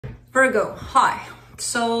Virgo, hi.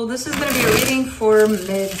 So this is going to be a reading for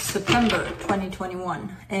mid-September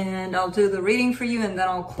 2021, and I'll do the reading for you and then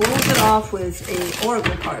I'll close it off with a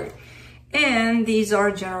oracle card. And these are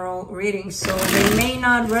general readings, so they may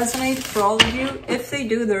not resonate for all of you. If they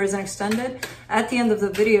do, there is an extended. At the end of the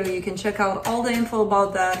video, you can check out all the info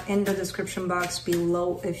about that in the description box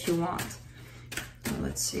below if you want.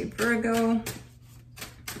 Let's see, Virgo.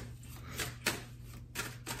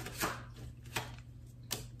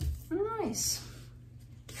 Nice.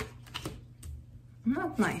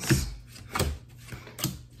 Not nice.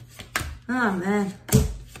 Oh, man.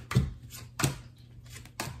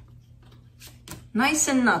 Nice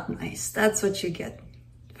and not nice. That's what you get.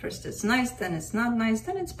 First it's nice, then it's not nice,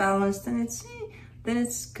 then it's balanced, then it's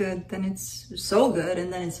good, then it's so good,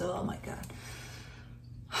 and then it's, oh my God.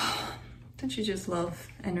 Don't you just love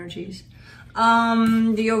energies?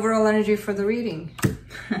 The overall energy for the reading.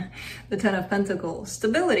 The Ten of Pentacles.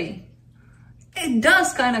 Stability. It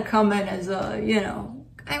does kind of come in as a, you know,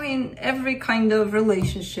 I mean, every kind of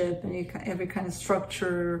relationship and every kind of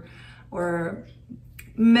structure or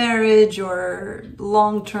marriage or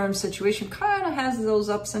long-term situation kind of has those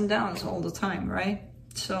ups and downs all the time, right?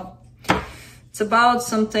 So it's about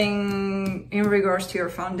something in regards to your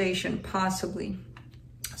foundation, possibly.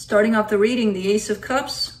 Starting off the reading, the Ace of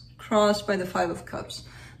Cups crossed by the Five of Cups.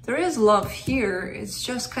 There is love here. It's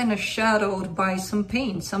just kind of shadowed by some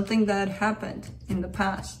pain, something that happened in the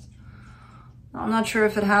past. I'm not sure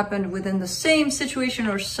if it happened within the same situation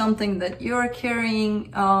or something that you're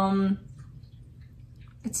carrying.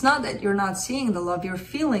 It's not that you're not seeing the love, you're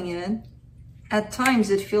feeling it. At times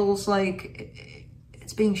it feels like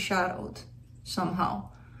it's being shadowed somehow.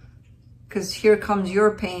 Because here comes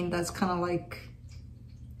your pain that's kind of like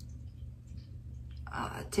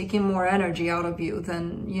taking more energy out of you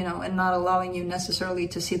than, you know, and not allowing you necessarily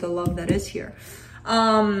to see the love that is here.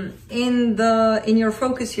 In your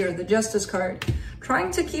focus here, the Justice card, trying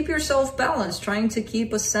to keep yourself balanced, trying to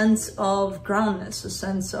keep a sense of groundness, a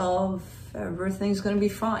sense of everything's going to be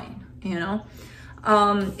fine, you know.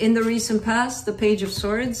 In the recent past, the Page of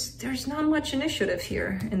Swords, there's not much initiative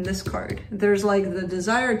here in this card. There's like the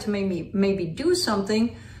desire to maybe do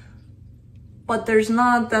something, but there's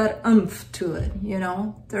not that oomph to it, you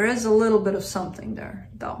know. There is a little bit of something there,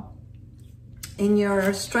 though. In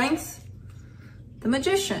your strength, the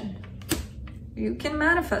Magician. You can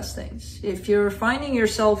manifest things. If you're finding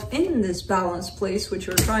yourself in this balanced place, which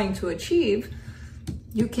you're trying to achieve,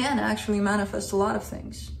 you can actually manifest a lot of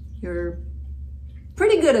things. You're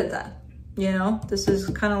pretty good at that, you know. This is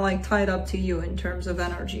kind of like tied up to you in terms of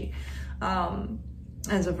energy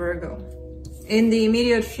as a Virgo. In the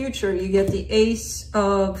immediate future, you get the Ace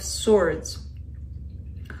of Swords.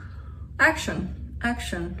 Action,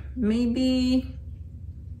 maybe,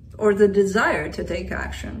 or the desire to take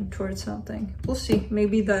action towards something. We'll see.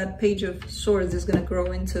 Maybe that Page of Swords is going to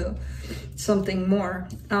grow into something more.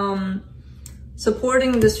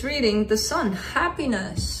 Supporting this reading, the Sun,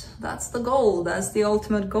 happiness. That's the goal. That's the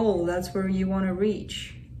ultimate goal. That's where you want to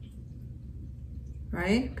reach,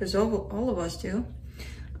 right? Because all of us do.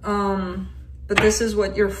 But this is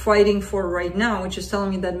what you're fighting for right now, which is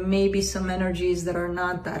telling me that maybe some energies that are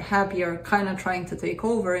not that happy are kind of trying to take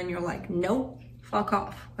over, and you're like, no, fuck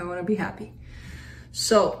off. I want to be happy.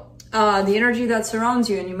 So the energy that surrounds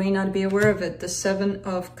you, and you may not be aware of it, the Seven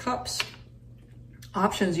of Cups.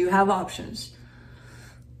 Options, you have options.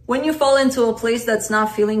 When you fall into a place that's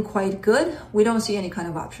not feeling quite good, we don't see any kind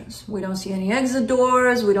of options. We don't see any exit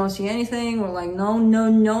doors. We don't see anything. We're like,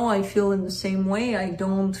 no, I feel in the same way. I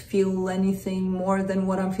don't feel anything more than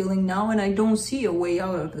what I'm feeling now, and I don't see a way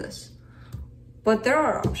out of this. But there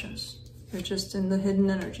are options. They're just in the hidden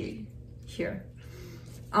energy here.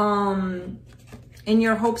 In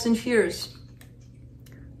your hopes and fears,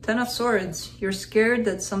 Ten of Swords, you're scared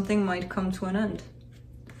that something might come to an end.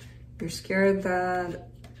 You're scared that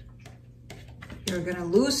you're gonna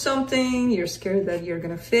lose something. You're scared that you're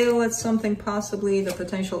gonna fail at something, possibly. The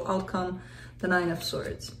potential outcome, the Nine of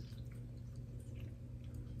Swords.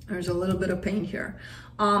 There's a little bit of pain here.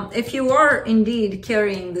 If you are indeed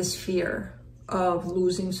carrying this fear of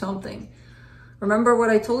losing something, remember what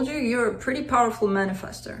I told you? You're a pretty powerful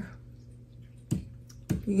manifester.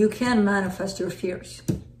 You can manifest your fears,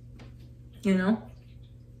 you know?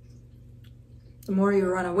 The more you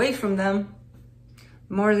run away from them,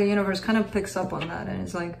 the more the universe kind of picks up on that, and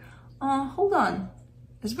it's like, hold on,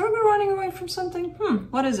 is Virgo running away from something?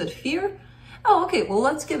 What is it, fear? Oh, okay, well,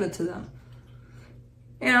 let's give it to them.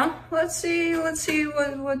 You know, let's see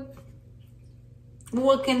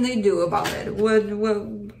what can they do about it? What,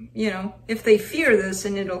 you know, if they fear this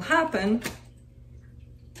and it'll happen,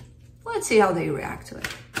 let's see how they react to it.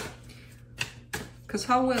 Because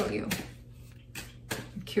how will you?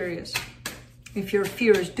 I'm curious. If your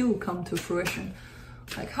fears do come to fruition,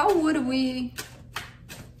 like how would we?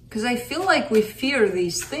 Because I feel like we fear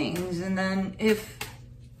these things, and then if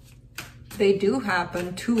they do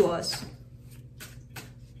happen to us,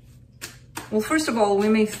 well, first of all, we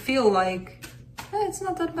may feel like, it's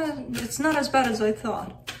not that bad. It's not as bad as I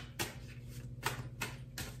thought.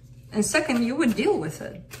 And second, you would deal with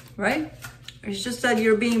it, right? It's just that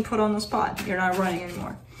you're being put on the spot. You're not running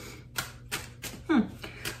anymore.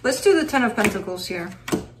 Let's do the Ten of Pentacles here.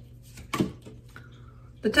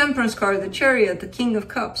 The Temperance card, the Chariot, the King of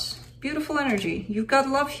Cups. Beautiful energy. You've got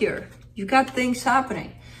love here. You've got things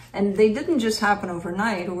happening. And they didn't just happen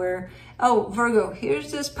overnight where, oh, Virgo,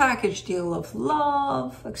 here's this package deal of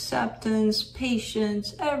love, acceptance,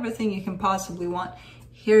 patience, everything you can possibly want.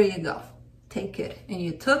 Here you go. Take it. And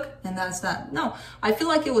you took, and that's that. No, I feel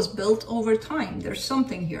like it was built over time. There's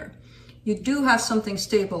something here. You do have something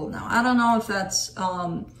stable now. I don't know if that's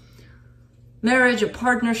marriage, a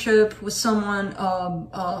partnership with someone,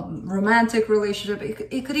 romantic relationship.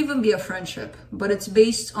 It could even be a friendship, but it's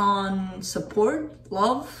based on support,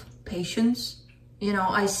 love, patience. You know,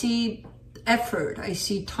 I see effort, I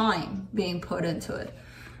see time being put into it.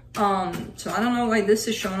 So I don't know why this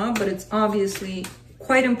is showing up, but it's obviously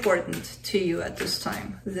quite important to you at this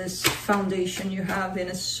time, this foundation you have in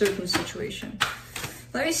a certain situation.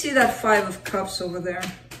 Let me see that Five of Cups over there.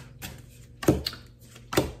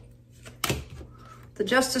 The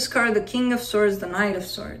Justice card, the King of Swords, the Knight of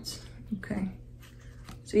Swords. Okay.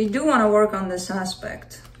 So you do want to work on this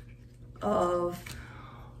aspect of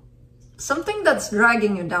something that's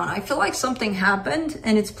dragging you down. I feel like something happened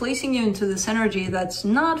and it's placing you into this energy that's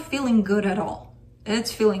not feeling good at all.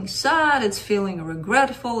 It's feeling sad, it's feeling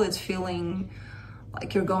regretful, it's feeling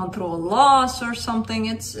like you're going through a loss or something.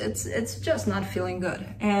 It's just not feeling good.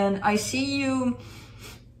 And I see you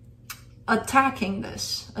attacking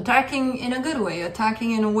this, attacking in a good way,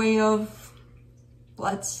 attacking in a way of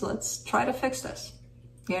let's try to fix this,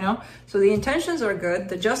 you know? So the intentions are good.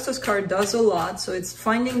 The Justice card does a lot. So it's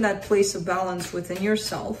finding that place of balance within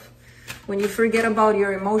yourself. When you forget about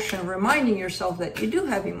your emotion, reminding yourself that you do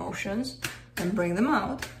have emotions and bring them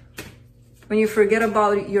out. When you forget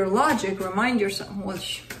about your logic, remind yourself,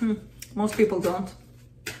 which most people don't.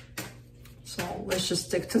 So let's just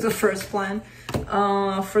stick to the first plan.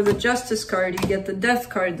 For the Justice card, you get the Death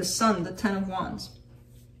card, the Sun, the Ten of Wands.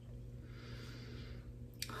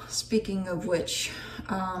 Speaking of which,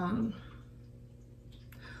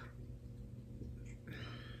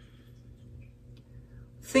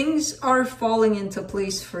 things are falling into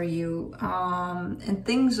place for you, and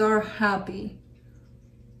things are happy.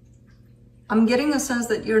 I'm getting the sense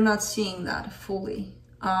that you're not seeing that fully.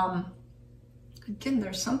 Again,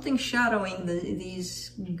 there's something shadowing these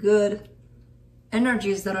good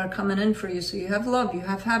energies that are coming in for you. So you have love, you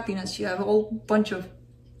have happiness, you have a whole bunch of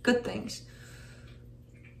good things.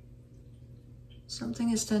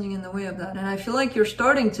 Something is standing in the way of that. And I feel like you're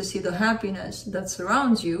starting to see the happiness that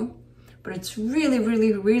surrounds you, but it's really,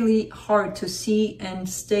 really, really hard to see and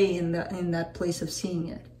stay in that place of seeing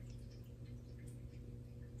it.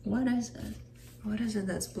 What is it? What is it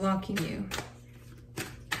that's blocking you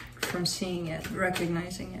from seeing it,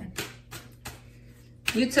 recognizing it?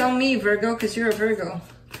 You tell me, Virgo, because you're a Virgo.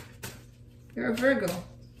 You're a Virgo.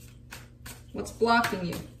 What's blocking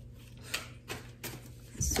you?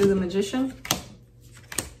 Let's do the Magician.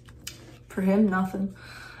 For him, nothing.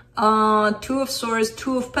 Two of Swords,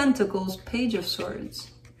 Two of Pentacles, Page of Swords.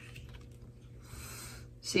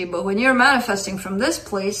 See, but when you're manifesting from this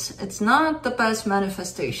place, it's not the best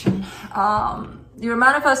manifestation. You're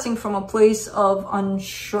manifesting from a place of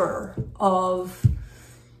unsure, of...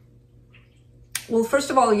 Well, first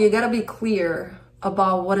of all, you gotta be clear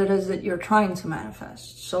about what it is that you're trying to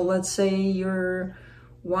manifest. So let's say you're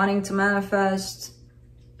wanting to manifest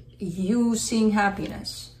you seeing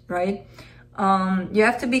happiness, right? You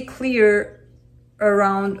have to be clear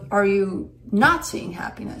around, are you not seeing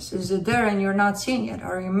happiness? Is it there and you're not seeing it?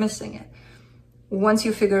 Are you missing it? Once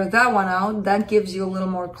you figure that one out, that gives you a little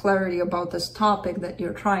more clarity about this topic that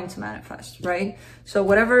you're trying to manifest, right? So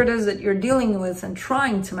whatever it is that you're dealing with and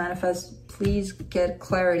trying to manifest, please get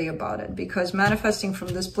clarity about it, because manifesting from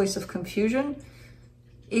this place of confusion,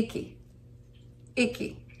 icky.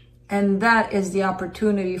 And that is the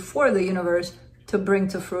opportunity for the universe to bring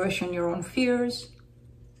to fruition your own fears,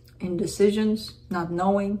 indecisions, not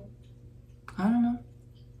knowing. I don't know.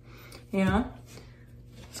 You know?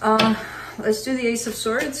 Let's do the Ace of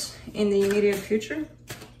Swords in the immediate future.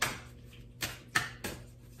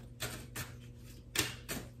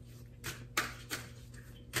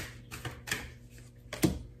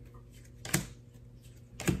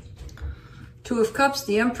 Two of Cups,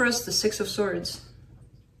 the Empress, the Six of Swords.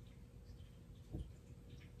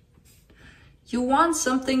 You want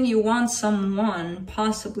something, you want someone,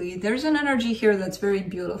 possibly. There's an energy here that's very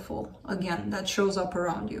beautiful. Again, that shows up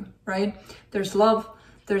around you, right? There's love,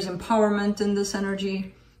 there's empowerment in this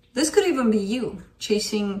energy. This could even be you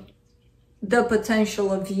chasing the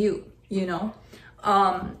potential of you, you know?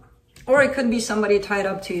 Or it could be somebody tied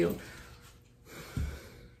up to you.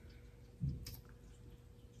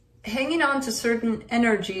 Hanging on to certain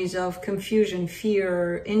energies of confusion,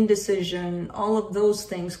 fear, indecision, all of those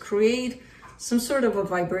things create some sort of a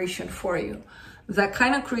vibration for you that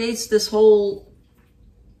kind of creates this whole,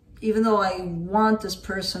 even though I want this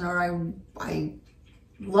person, or I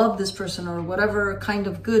love this person, or whatever kind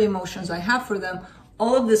of good emotions I have for them,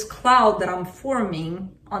 all of this cloud that I'm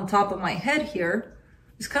forming on top of my head here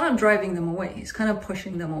is kind of driving them away. It's kind of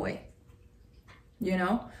pushing them away, you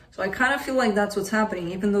know? So I kind of feel like that's what's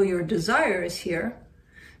happening. Even though your desire is here,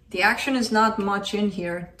 the action is not much in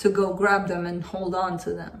here to go grab them and hold on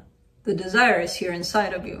to them. The desire is here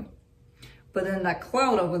inside of you. But then that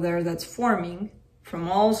cloud over there that's forming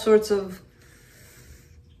from all sorts of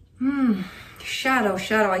shadow.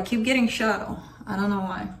 I keep getting shadow. I don't know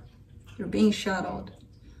why. You're being shadowed.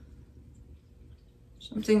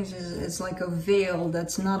 Something is like a veil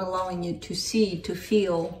that's not allowing you to see, to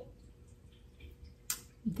feel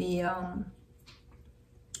the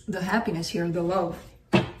happiness here, the love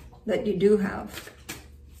that you do have.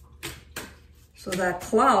 So that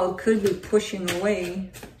cloud could be pushing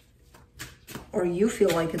away, or you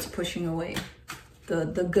feel like it's pushing away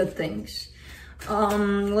the good things.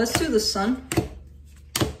 Let's do the Sun.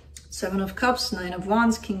 Seven of Cups, Nine of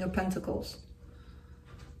Wands, King of Pentacles.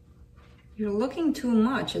 You're looking too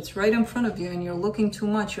much. It's right in front of you and you're looking too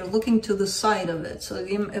much. You're looking to the side of it. So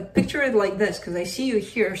picture it like this, because I see you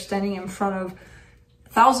here standing in front of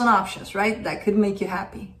 1,000 options, right? That could make you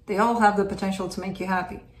happy. They all have the potential to make you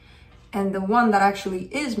happy. And the one that actually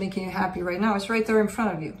is making you happy right now is right there in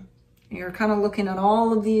front of you. And you're kind of looking at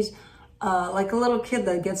all of these, like a little kid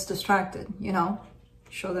that gets distracted, you know?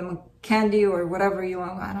 Show them a candy or whatever you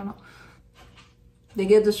want, I don't know. They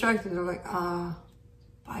get distracted, they're like,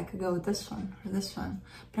 I could go with this one or this one,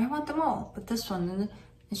 but I want them all, but this one, and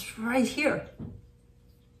it's right here.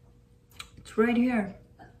 It's right here.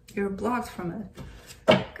 You're blocked from it.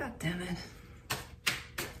 God damn it.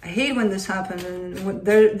 I hate when this happens, and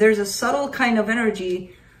there's a subtle kind of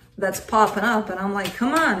energy that's popping up, and I'm like,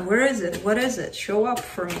 come on, where is it? What is it? Show up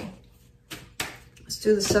for me. Let's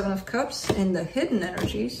do the Seven of Cups in the hidden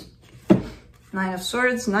energies. Nine of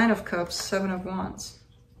Swords, Nine of Cups, Seven of Wands.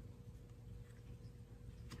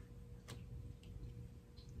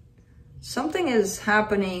 Something is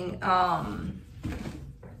happening.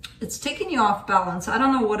 It's taking you off balance. I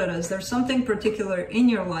don't know what it is. There's something particular in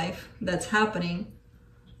your life that's happening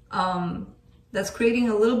that's creating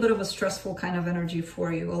a little bit of a stressful kind of energy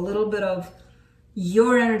for you. A little bit of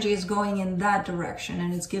your energy is going in that direction,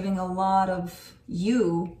 and it's giving a lot of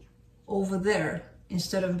you over there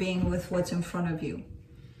instead of being with what's in front of you.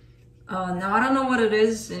 Now, I don't know what it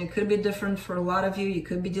is, and it could be different for a lot of you. You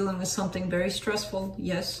could be dealing with something very stressful,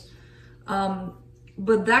 yes.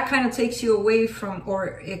 But that kind of takes you away from,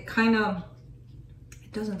 or it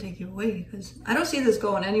doesn't take you away, because I don't see this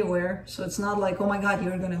going anywhere. So it's not like, oh my God,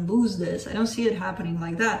 you're going to lose this. I don't see it happening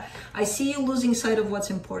like that. I see you losing sight of what's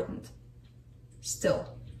important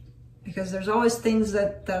still, because there's always things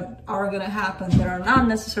that are going to happen that are not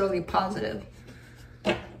necessarily positive.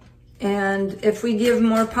 And if we give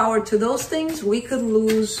more power to those things, we could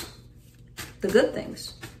lose the good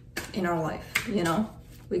things in our life, you know?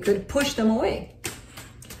 We could push them away.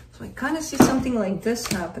 So I kind of see something like this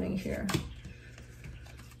happening here.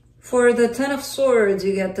 For the Ten of Swords,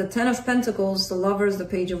 you get the Ten of Pentacles, the Lovers, the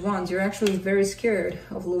Page of Wands. You're actually very scared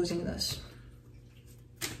of losing this.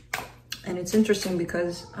 And it's interesting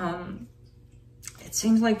because it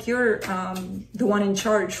seems like you're the one in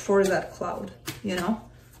charge for that cloud, you know?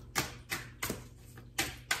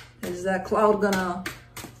 Is that cloud gonna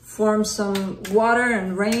form some water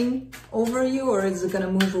and rain over you, or is it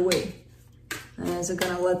gonna move away? And is it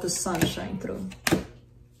gonna let the sun shine through?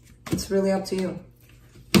 It's really up to you.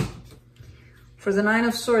 For the Nine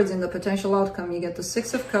of Swords in the potential outcome, you get the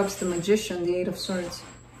Six of Cups, the Magician, the Eight of Swords.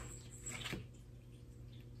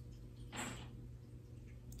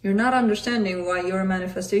 You're not understanding why your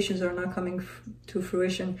manifestations are not coming to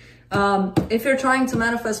fruition. If you're trying to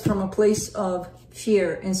manifest from a place of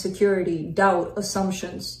fear, insecurity, doubt,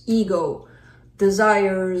 assumptions, ego,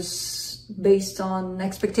 desires based on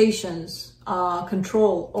expectations,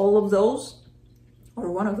 control, all of those,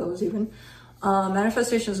 or one of those even,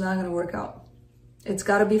 manifestation is not going to work out. It's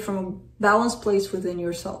got to be from a balanced place within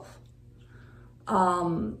yourself,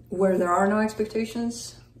 where there are no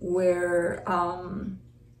expectations, where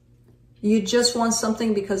you just want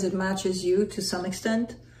something because it matches you to some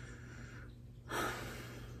extent.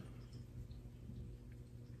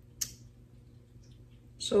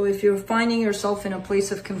 So if you're finding yourself in a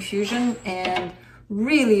place of confusion and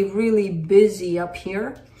really, really busy up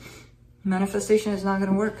here, manifestation is not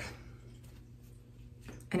going to work.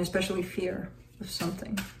 And especially fear of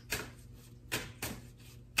something.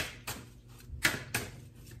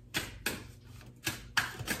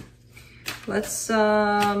 Let's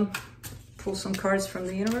pull some cards from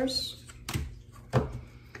the universe.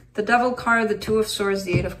 The Devil card, the Two of Swords,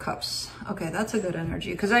 the Eight of Cups. Okay, that's a good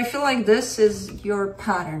energy, because I feel like this is your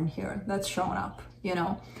pattern here that's showing up, you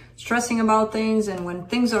know, stressing about things. And when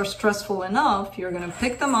things are stressful enough, you're going to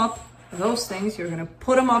pick them up, those things, you're going to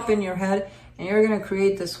put them up in your head, and you're going to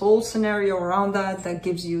create this whole scenario around that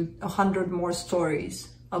gives you 100 more stories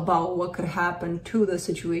about what could happen to the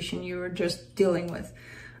situation you were just dealing with.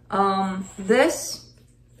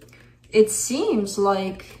 It seems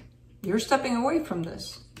like you're stepping away from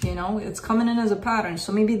this. You know, it's coming in as a pattern.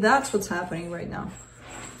 So maybe that's what's happening right now.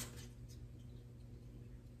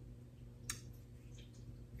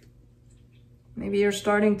 Maybe you're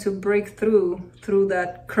starting to break through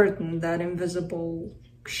that curtain, that invisible,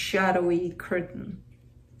 shadowy curtain.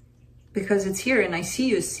 Because it's here and I see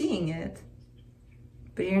you seeing it,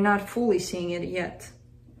 but you're not fully seeing it yet.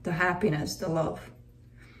 The happiness, the love.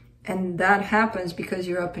 And that happens because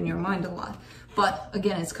you're up in your mind a lot. But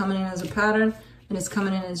again, it's coming in as a pattern. And it's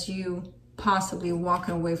coming in as you possibly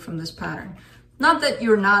walking away from this pattern. Not that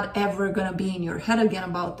you're not ever going to be in your head again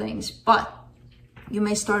about things, but you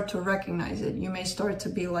may start to recognize it. You may start to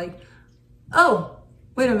be like, oh,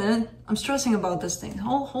 wait a minute, I'm stressing about this thing.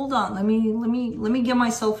 Hold on, let me get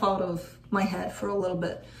myself out of my head for a little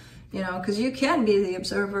bit. You know, because you can be the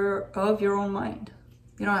observer of your own mind.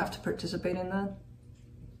 You don't have to participate in that.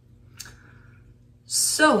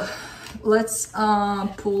 So, let's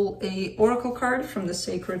pull a oracle card from the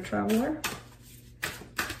Sacred Traveler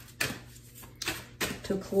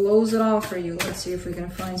to close it off for you. Let's see if we can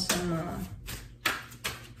find some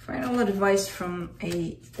final advice from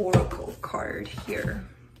a oracle card here.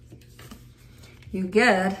 You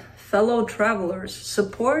get fellow travelers.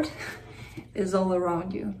 Support is all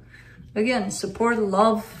around you. Again, support,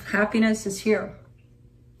 love, happiness is here.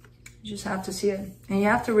 You just have to see it, and you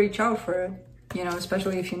have to reach out for it. You know,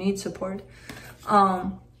 especially if you need support.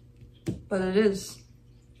 But it is.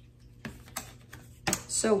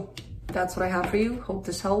 So, that's what I have for you. Hope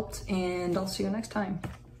this helped, and I'll see you next time.